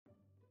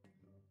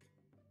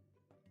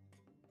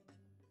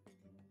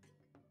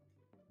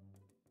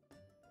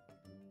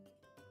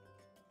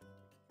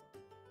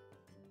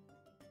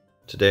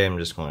Today I'm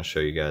just going to show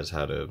you guys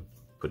how to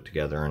put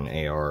together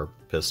an AR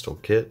pistol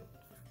kit.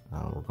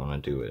 We're going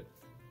to do it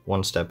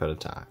one step at a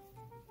time.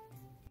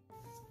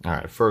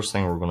 Alright, first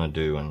thing we're going to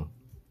do, and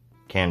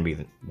can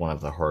be one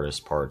of the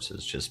hardest parts,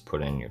 is just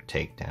put in your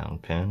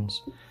takedown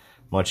pins.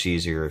 Much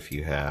easier if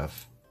you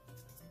have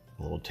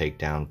a little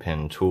takedown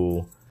pin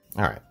tool.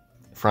 Alright,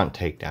 front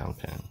takedown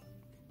pin.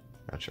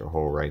 Got your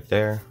hole right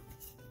there.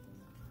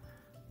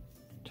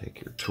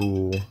 Take your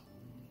tool,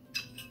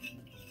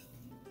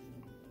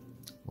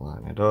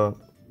 line it up,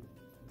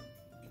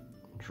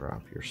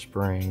 drop your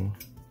spring,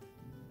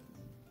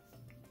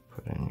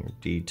 put in your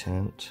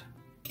detent,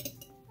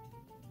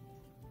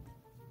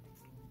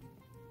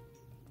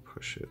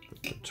 push it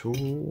with the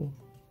tool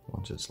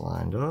once it's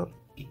lined up,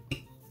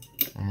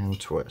 and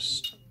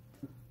twist.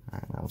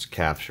 Alright, now it's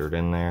captured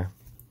in there.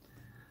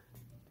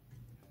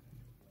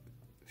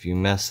 If you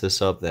mess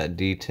this up, that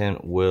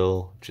detent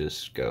will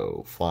just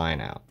go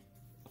flying out,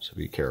 so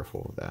be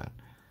careful of that.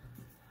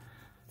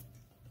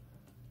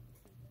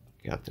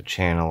 Got the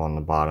channel on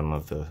the bottom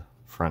of the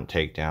front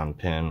takedown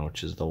pin,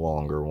 which is the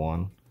longer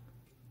one.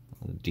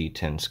 The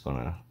detent's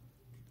gonna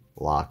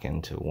lock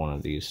into one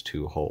of these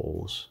two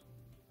holes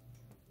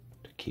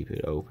to keep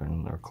it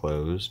open or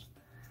closed.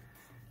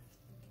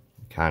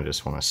 You kind of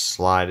just want to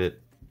slide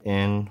it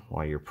in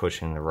while you're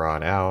pushing the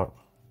rod out.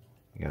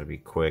 You gotta be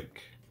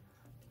quick.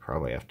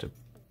 Probably have to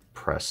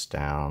press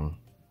down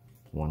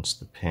once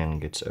the pin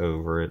gets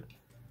over it.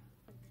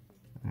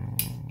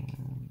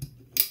 And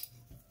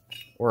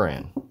we're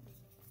in.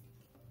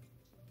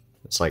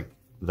 It's like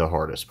the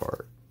hardest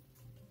part.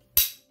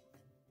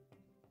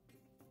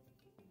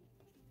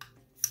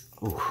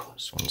 Ooh,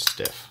 this one's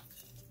stiff.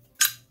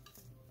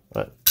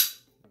 But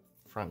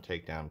front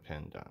takedown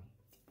pin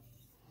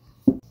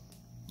done.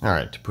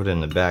 Alright, to put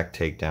in the back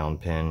takedown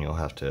pin, you'll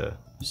have to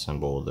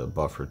assemble the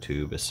buffer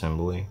tube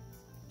assembly.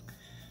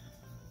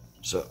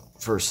 So,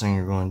 first thing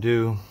you're going to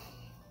do,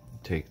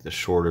 take the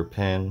shorter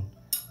pin,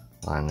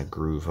 line the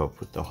groove up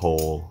with the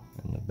hole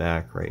in the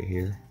back right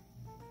here.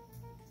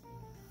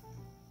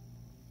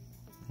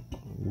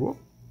 Whoop.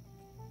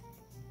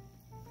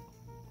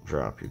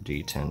 Drop your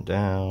detent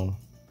down.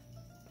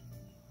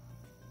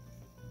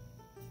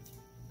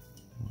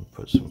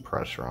 Put some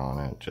pressure on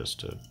it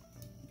just to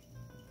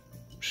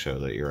show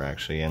that you're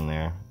actually in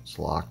there. It's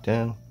locked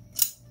in.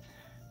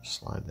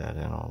 Slide that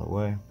in all the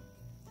way.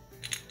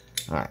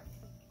 Alright.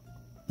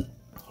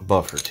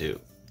 Buffer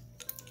tube.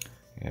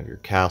 You have your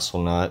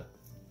castle nut.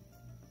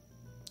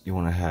 You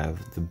want to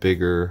have the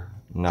bigger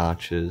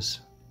notches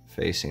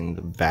facing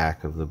the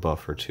back of the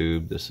buffer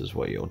tube. This is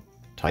what you'll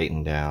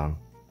tighten down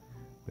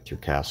with your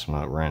castle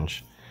nut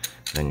wrench.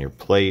 Then your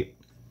plate,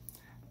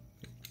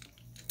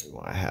 you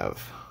want to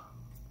have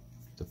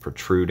the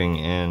protruding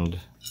end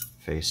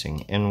facing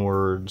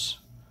inwards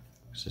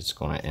because it's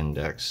going to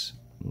index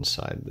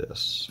inside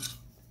this.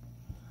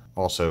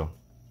 Also,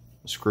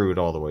 screw it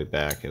all the way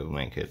back. It will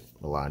make it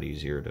a lot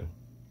easier to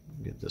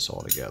get this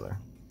all together.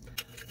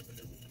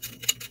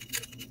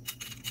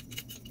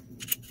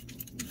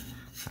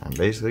 I'm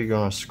basically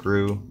going to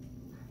screw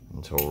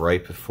until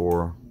right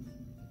before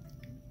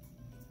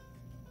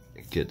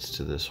it gets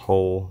to this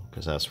hole,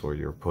 because that's where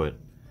you'll put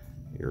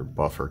your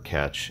buffer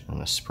catch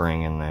and the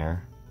spring in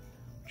there,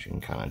 which you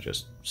can kind of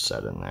just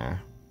set in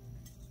there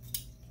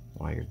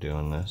while you're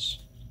doing this.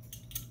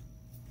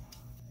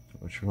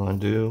 What you're going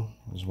to do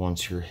is,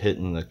 once you're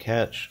hitting the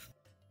catch,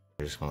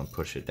 you're just going to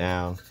push it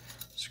down,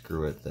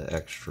 screw it the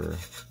extra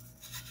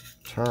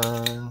turn,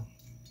 and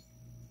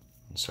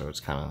so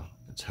it's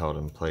held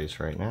in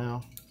place right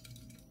now.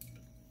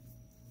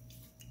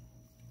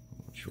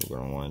 What you're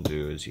going to want to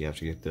do is you have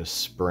to get this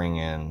spring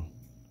in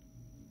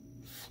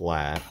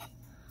flat.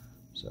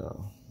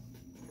 So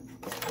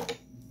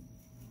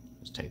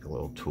just take a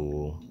little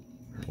tool,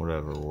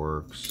 whatever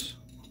works,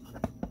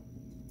 kind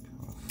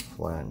of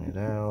flatten it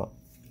out.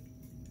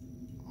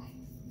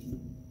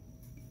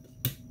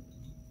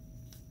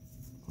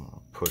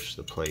 Push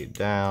the plate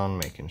down,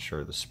 making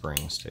sure the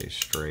spring stays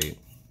straight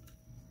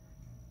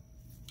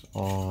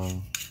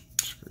on.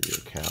 Screw your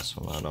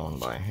castle nut on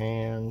by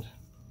hand.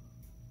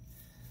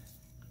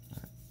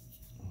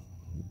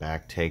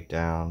 Back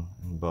takedown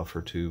and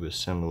buffer tube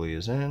assembly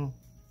is in.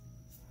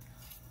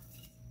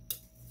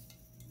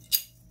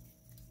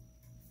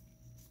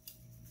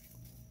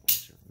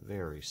 These are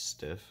very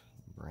stiff,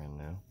 brand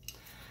new.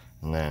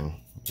 And then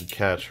the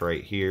catch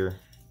right here,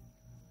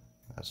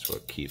 that's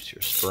what keeps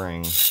your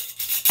spring.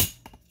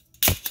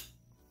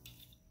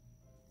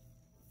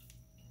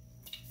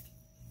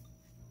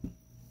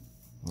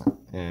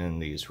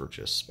 And these were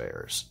just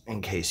spares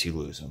in case you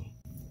lose them.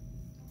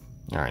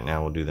 Alright,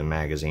 now we'll do the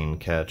magazine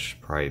catch,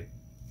 probably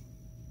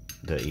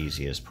the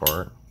easiest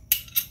part.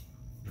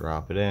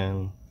 Drop it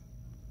in,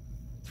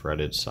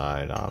 threaded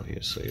side,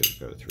 obviously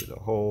it'll go through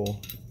the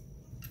hole,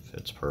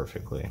 fits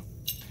perfectly.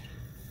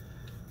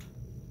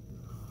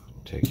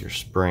 Take your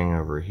spring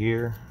over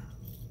here.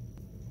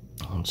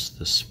 Once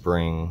the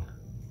spring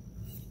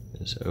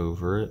is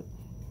over it,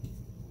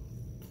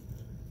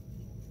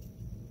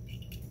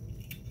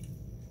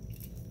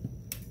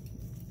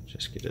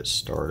 Just get it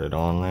started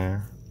on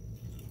there.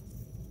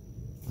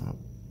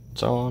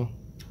 It's on.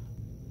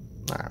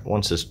 Alright,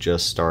 once it's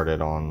just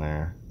started on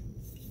there,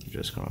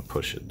 you're just going to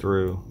push it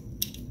through.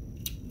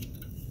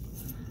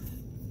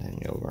 Then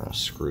you're going to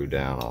screw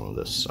down on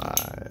this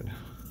side.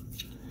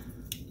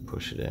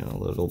 Push it in a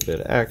little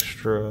bit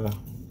extra.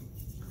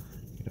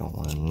 You don't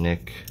want to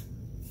nick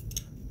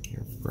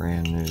your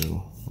brand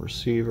new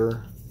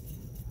receiver.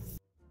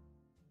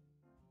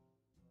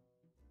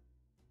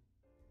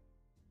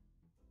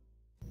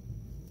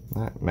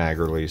 That mag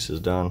release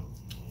is done.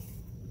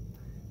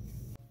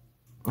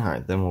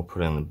 Alright, then we'll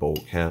put in the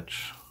bolt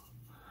catch.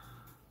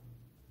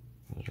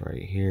 It's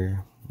right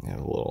here. You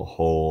have a little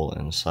hole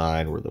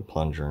inside where the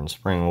plunger and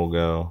spring will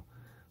go.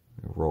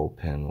 The roll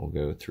pin will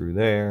go through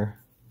there.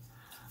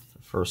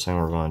 The first thing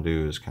we're going to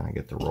do is kind of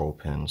get the roll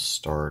pin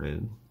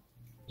started.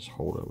 Just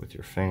hold it with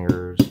your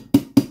fingers.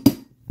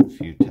 A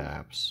few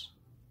taps.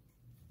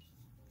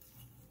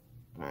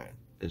 Alright,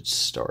 it's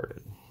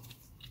started.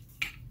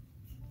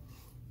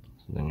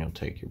 Then you'll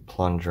take your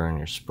plunger and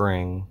your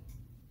spring.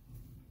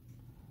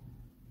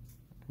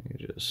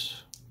 You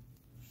just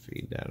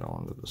feed that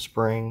onto the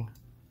spring.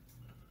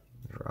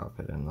 Drop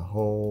it in the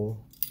hole.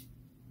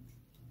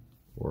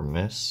 Or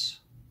miss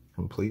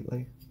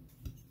completely.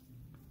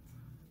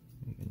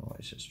 You can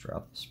always just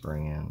drop the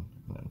spring in and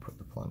then put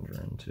the plunger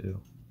in too.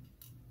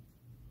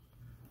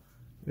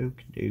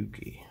 Okie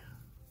dokie.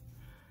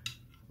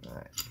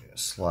 Alright,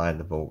 slide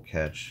the bolt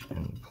catch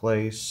in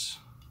place.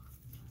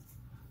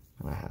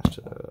 And I have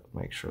to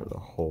make sure the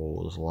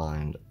hole is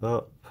lined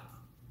up.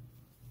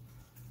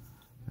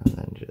 And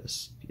then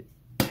just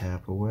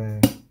tap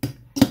away.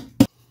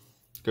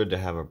 It's good to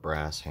have a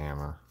brass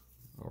hammer,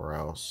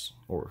 or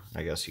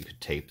I guess you could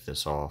tape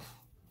this off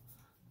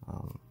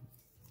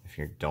if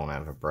you don't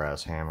have a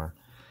brass hammer.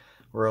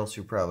 Or else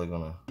you're probably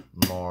going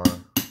to mar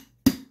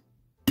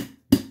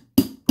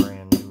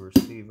brand new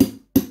receiver.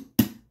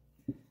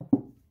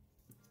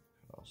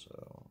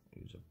 Also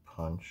use a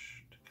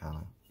punch to kind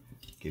of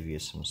give you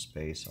some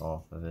space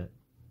off of it.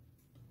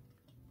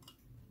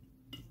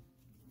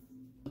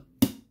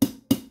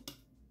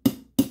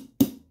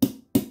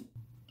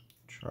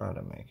 Try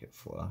to make it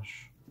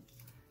flush.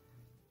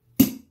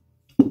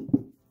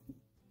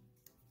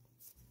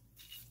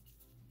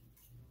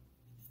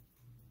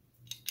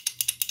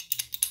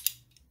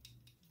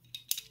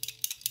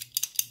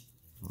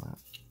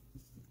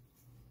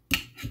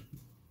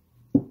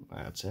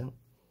 That's it.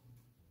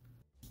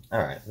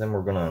 Alright, then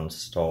we're going to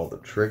install the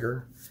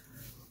trigger.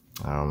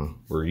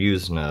 We're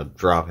using a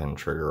drop-in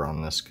trigger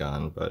on this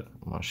gun, but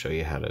I'm going to show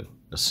you how to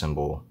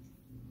assemble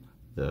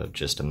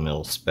just a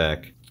mil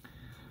spec.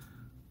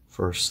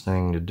 First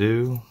thing to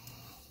do,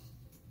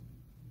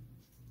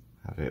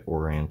 have it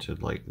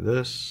oriented like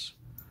this,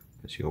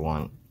 because you'll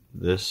want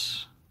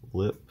this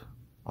lip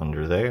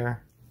under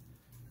there,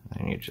 and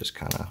then you just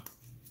kind of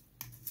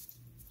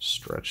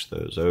stretch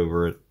those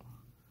over it.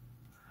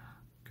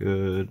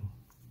 Good.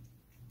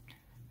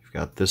 You've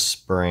got this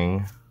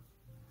spring.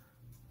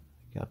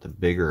 Got the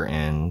bigger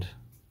end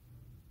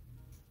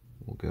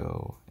will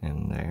go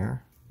in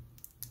there.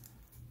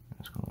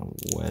 I'm just going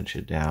to wedge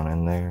it down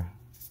in there.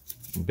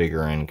 The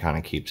bigger end kind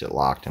of keeps it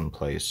locked in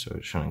place, so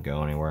it shouldn't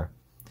go anywhere.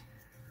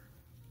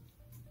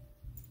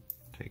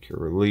 Take your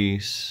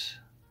release,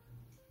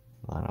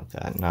 line up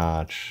that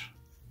notch,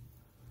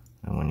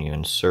 and when you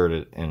insert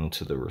it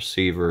into the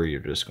receiver,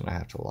 you're just going to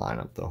have to line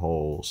up the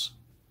holes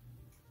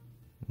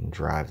and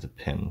drive the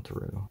pin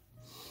through.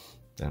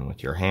 Then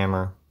with your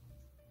hammer,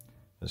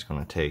 it's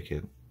going to take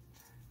it.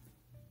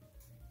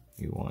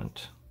 You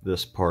want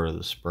this part of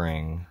the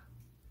spring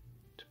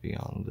to be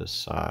on this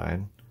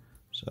side,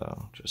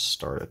 so just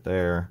start it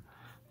there.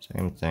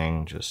 Same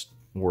thing, just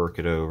work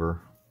it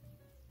over.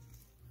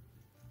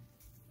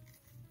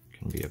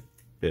 Can be a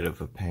bit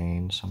of a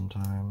pain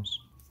sometimes.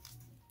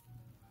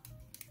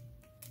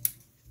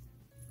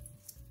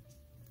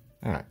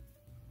 Alright,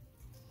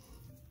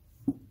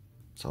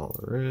 that's all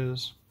there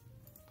is.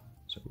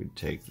 So we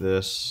take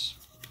this,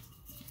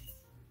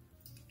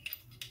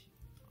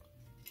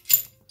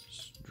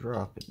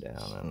 drop it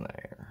down in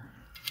there.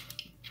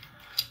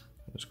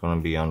 It's going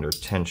to be under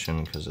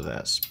tension because of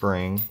that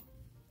spring.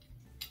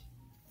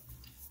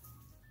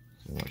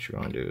 So what you're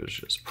going to do is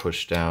just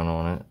push down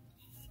on it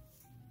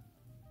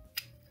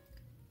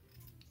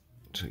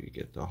until you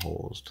get the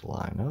holes to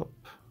line up.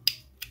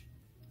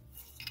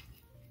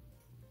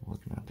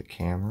 Looking at the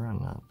camera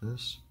and not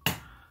this.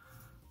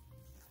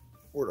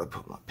 Where'd I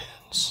put my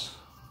pins?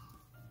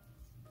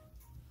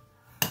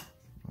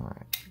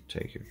 Alright,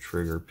 take your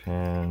trigger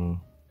pin.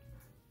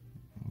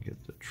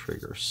 Get the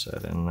trigger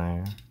set in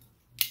there.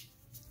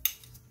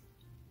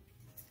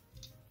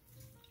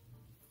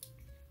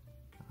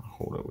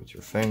 Hold it with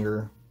your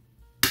finger.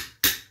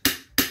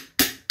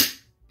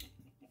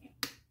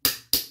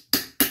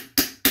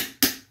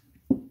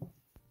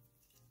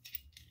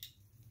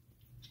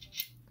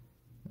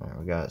 Alright,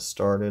 we got it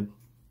started.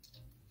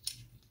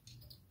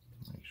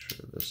 Make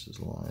sure this is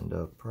lined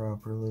up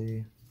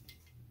properly.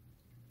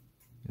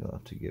 You'll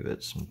have to give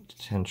it some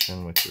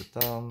tension with your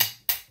thumb.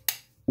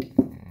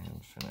 And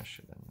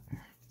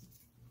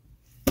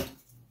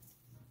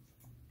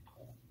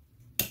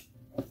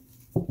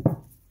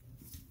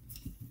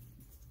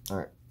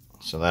Alright,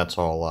 so that's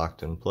all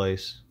locked in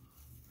place.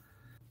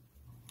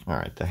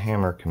 Alright, the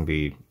hammer can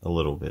be a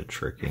little bit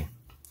tricky.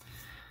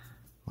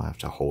 I'll have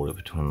to hold it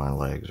between my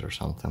legs or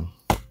something.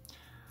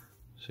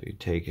 So you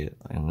take it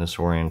in this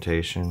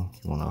orientation,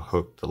 you want to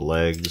hook the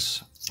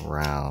legs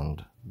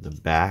around the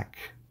back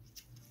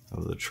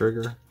of the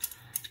trigger,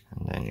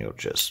 and then you'll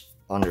just,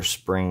 under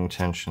spring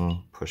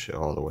tension, push it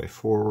all the way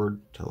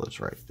forward till it's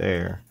right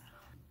there.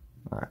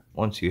 Alright,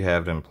 once you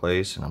have it in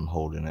place, and I'm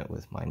holding it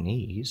with my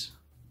knees,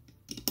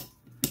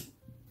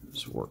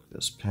 just work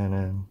this pin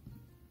in.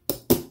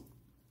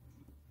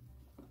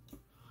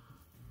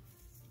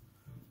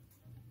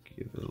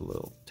 Give it a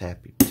little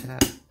tappy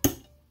tap.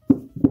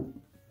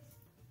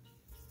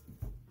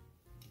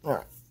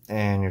 Alright,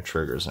 and your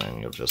trigger's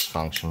in. You'll just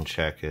function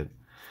check it.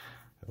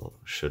 It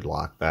should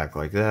lock back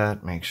like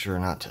that. Make sure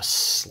not to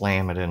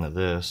slam it into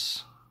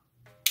this.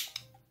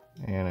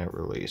 And it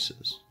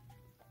releases.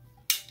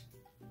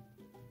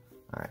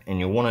 Alright, and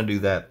you'll want to do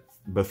that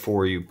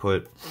before you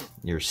put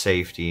your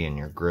safety and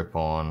your grip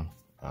on,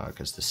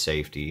 because the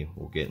safety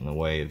will get in the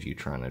way of you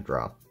trying to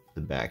drop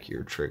the back of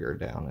your trigger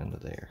down into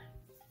there.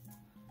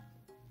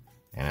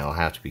 And it'll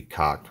have to be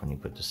cocked when you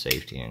put the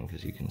safety in,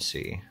 because you can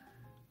see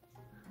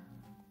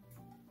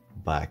the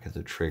back of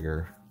the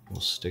trigger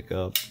will stick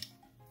up.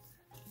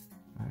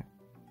 Alright,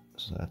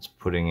 so that's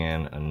putting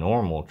in a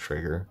normal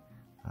trigger.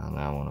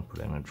 Now I want to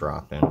put in a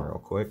drop in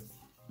real quick.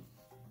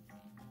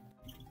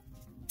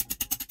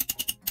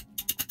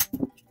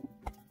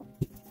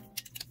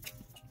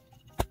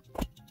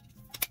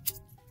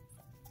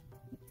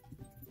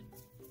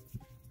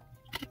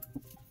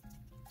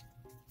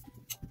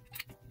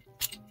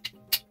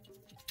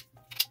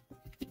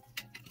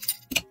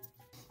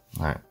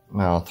 Alright,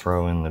 now I'll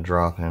throw in the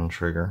drop-in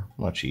trigger.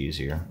 Much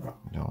easier.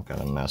 You don't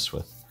gotta mess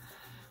with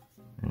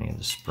any of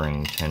the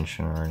spring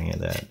tension or any of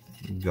that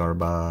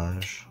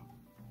garbage.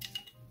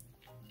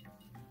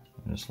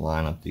 Just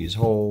line up these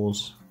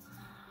holes.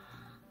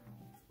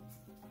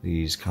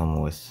 These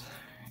come with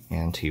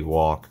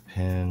anti-walk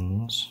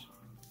pins.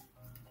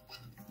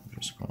 I'm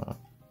just gonna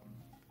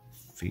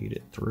feed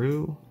it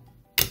through.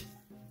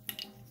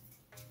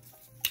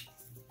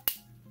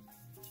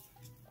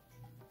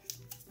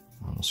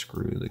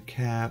 Unscrew the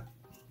cap.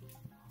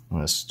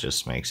 And this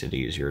just makes it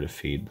easier to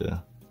feed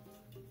the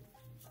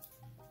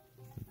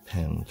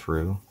pin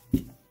through.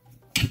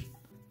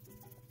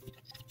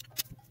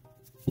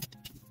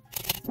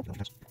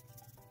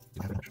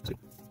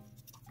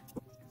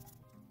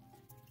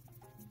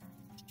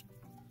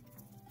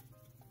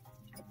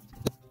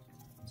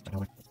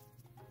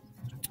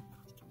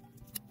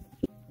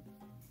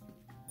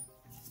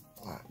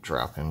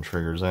 Drop in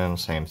triggers in,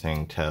 same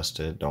thing, test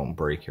it, don't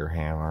break your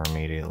hammer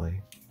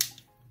immediately.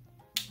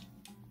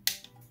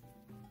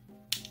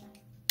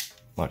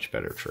 Much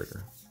better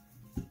trigger.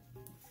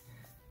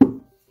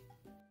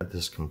 At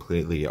this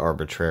completely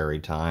arbitrary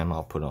time,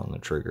 I'll put on the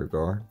trigger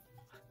guard.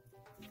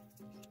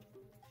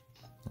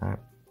 Alright,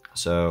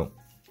 so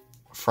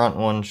front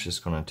one's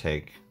just going to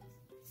take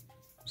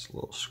this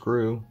little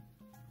screw,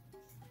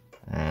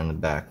 and the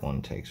back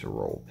one takes a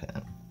roll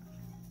pin.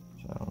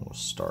 So we'll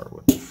start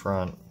with the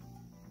front.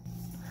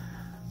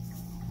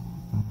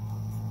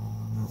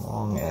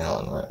 Long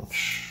Allen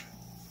wrench.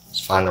 Let's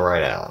find the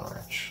right Allen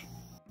wrench.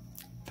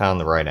 Found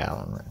the right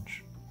Allen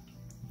wrench.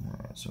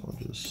 Alright, so we'll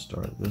just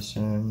start this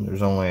in.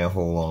 There's only a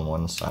hole on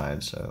one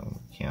side, so you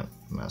can't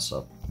mess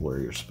up where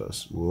you're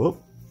supposed to,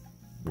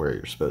 where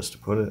you're supposed to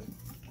put it.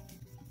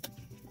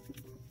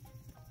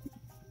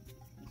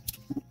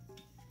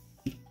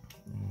 And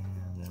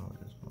then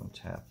we're just going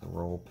to tap the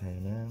roll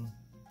pin in.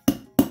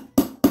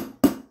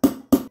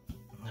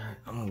 Alright,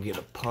 I'm going to get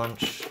a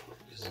punch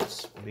because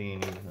it's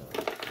being even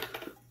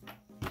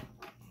a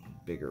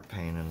bigger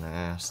pain in the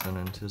ass than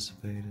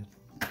anticipated.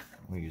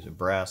 We use a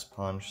brass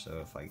punch, so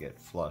if I get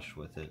flush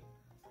with it,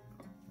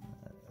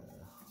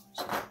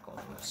 it's not going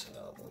to mess it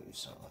up. We'll use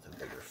something with a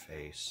bigger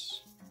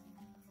face.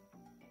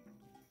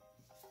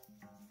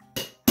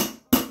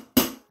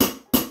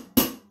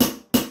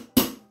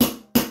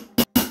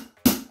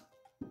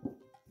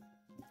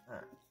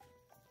 Alright.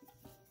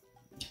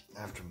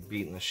 After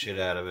beating the shit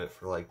out of it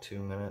for like 2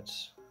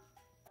 minutes.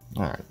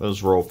 Alright,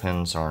 those roll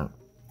pins aren't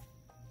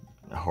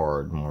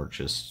hard, more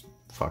just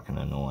fucking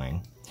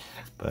annoying.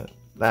 But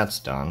that's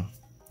done.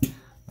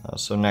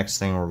 So next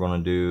thing we're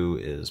going to do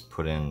is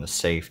put in the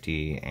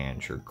safety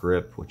and your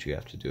grip, which you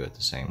have to do at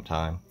the same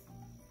time.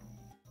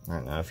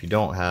 Alright, now if you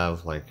don't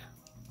have like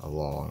a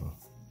long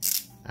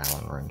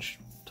Allen wrench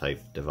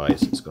type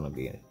device, it's going to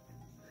be a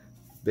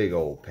big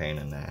old pain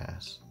in the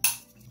ass.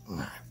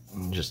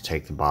 Just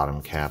take the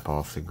bottom cap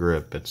off the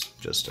grip. It's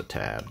just a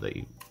tab that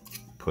you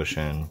push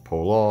in,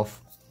 pull off.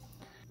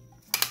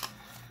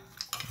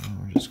 And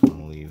we're just going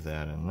to leave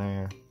that in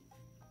there.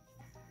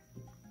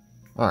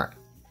 Alright.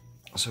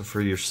 So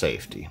for your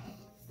safety,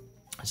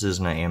 this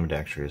isn't an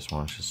ambidextrous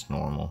one, it's just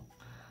normal.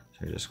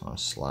 So you're just going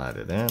to slide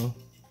it in.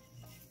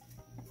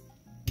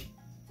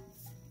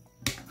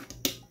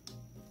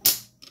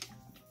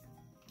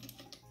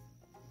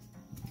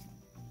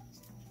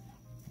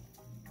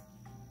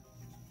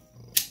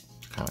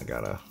 kind of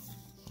gotta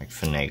like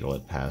finagle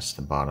it past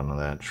the bottom of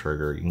that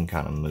trigger. You can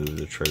kind of move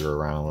the trigger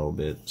around a little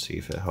bit, see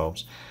if it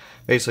helps.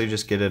 Basically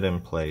just get it in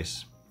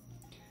place.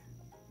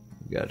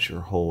 You got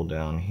your hole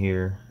down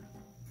here,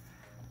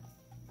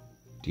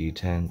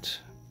 detent,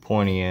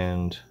 pointy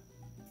end,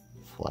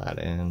 flat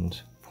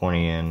end.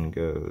 Pointy end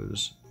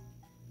goes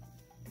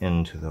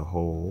into the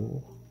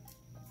hole.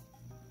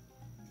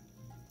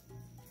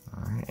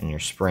 Alright, and your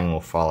spring will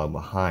follow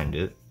behind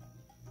it.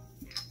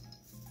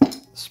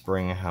 The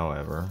spring,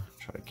 however,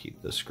 try to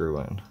keep the screw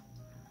in,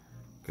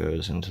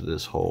 goes into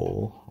this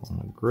hole on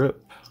the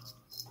grip.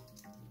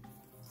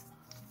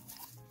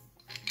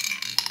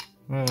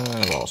 I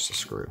lost the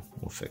screw.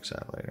 We'll fix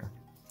that later.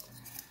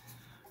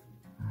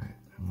 Alright,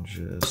 and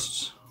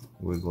just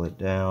wiggle it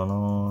down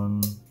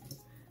on.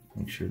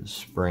 Make sure the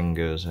spring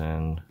goes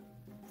in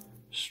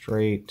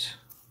straight.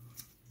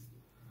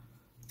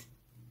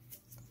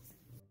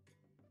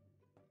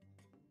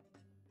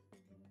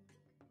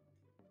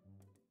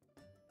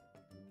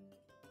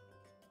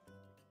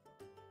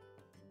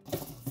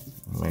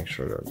 Make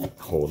sure to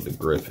hold the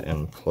grip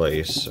in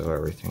place so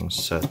everything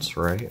sets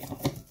right.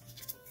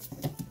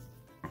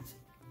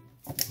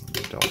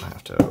 You don't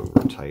have to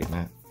over tighten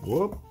it.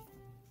 Whoop.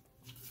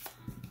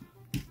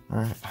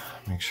 Alright,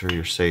 make sure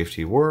your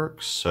safety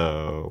works,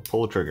 so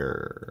pull the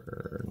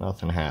trigger,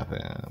 nothing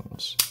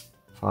happens.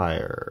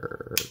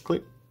 Fire,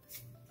 click.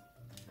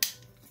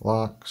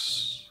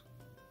 Locks,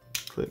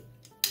 click.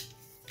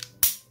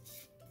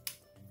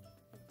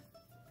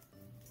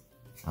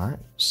 Alright,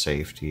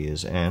 safety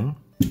is in.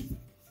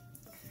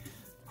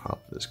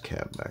 Pop this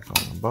cap back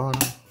on the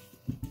bottom.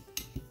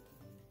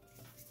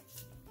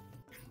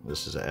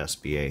 This is a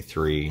SBA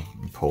 3.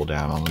 You pull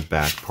down on the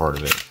back part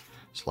of it,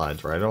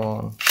 slides right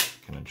on.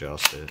 Can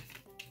adjust it.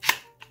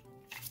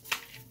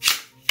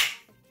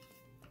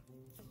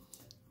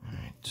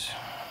 Alright,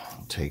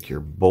 take your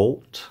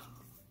bolt,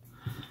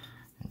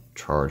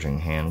 charging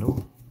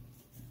handle,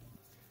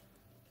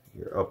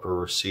 your upper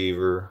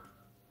receiver,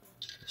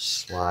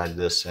 slide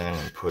this in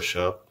and push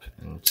up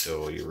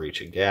until you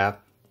reach a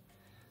gap,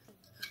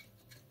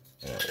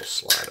 and it will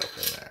slide up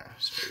in there.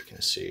 So you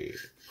can see,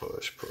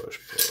 push, push,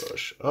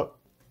 push, up.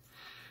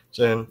 It's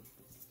in.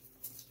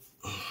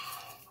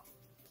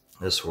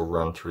 This will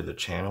run through the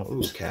channel.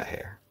 Ooh, cat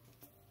hair.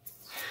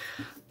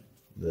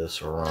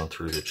 This will run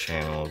through the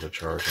channel of the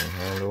charging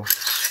handle.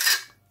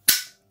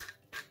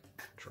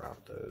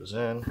 Drop those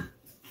in.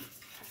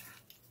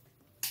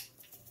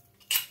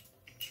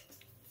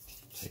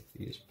 Take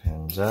these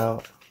pins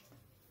out.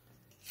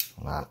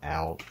 Not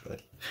out,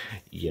 but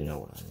you know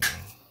what I mean.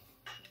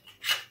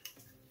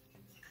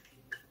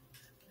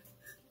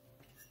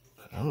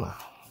 But I don't know.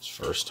 This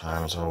first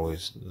time is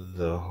always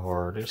the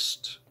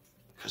hardest,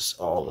 because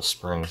all the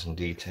springs and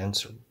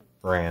detents are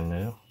brand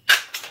new.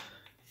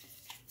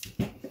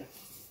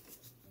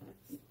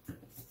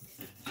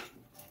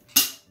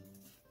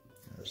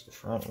 There's the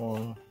front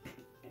one.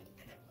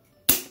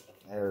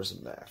 There's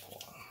the back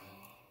one.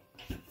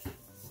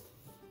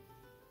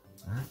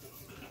 Alright.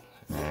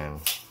 And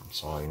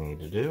that's all you need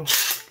to do. Make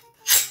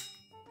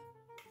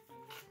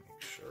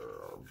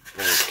sure our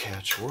bolt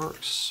catch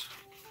works.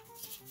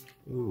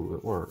 Ooh,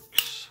 it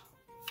works.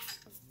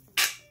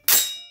 Make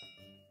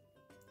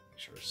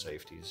sure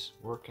safety's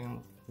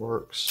working.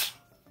 Works.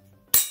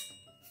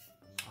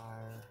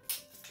 Fire.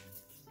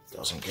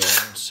 Doesn't go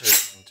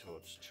unsafe until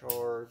it's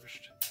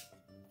charged.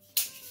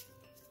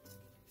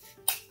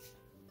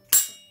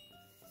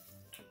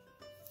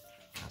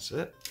 That's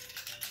it.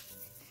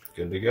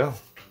 Good to go.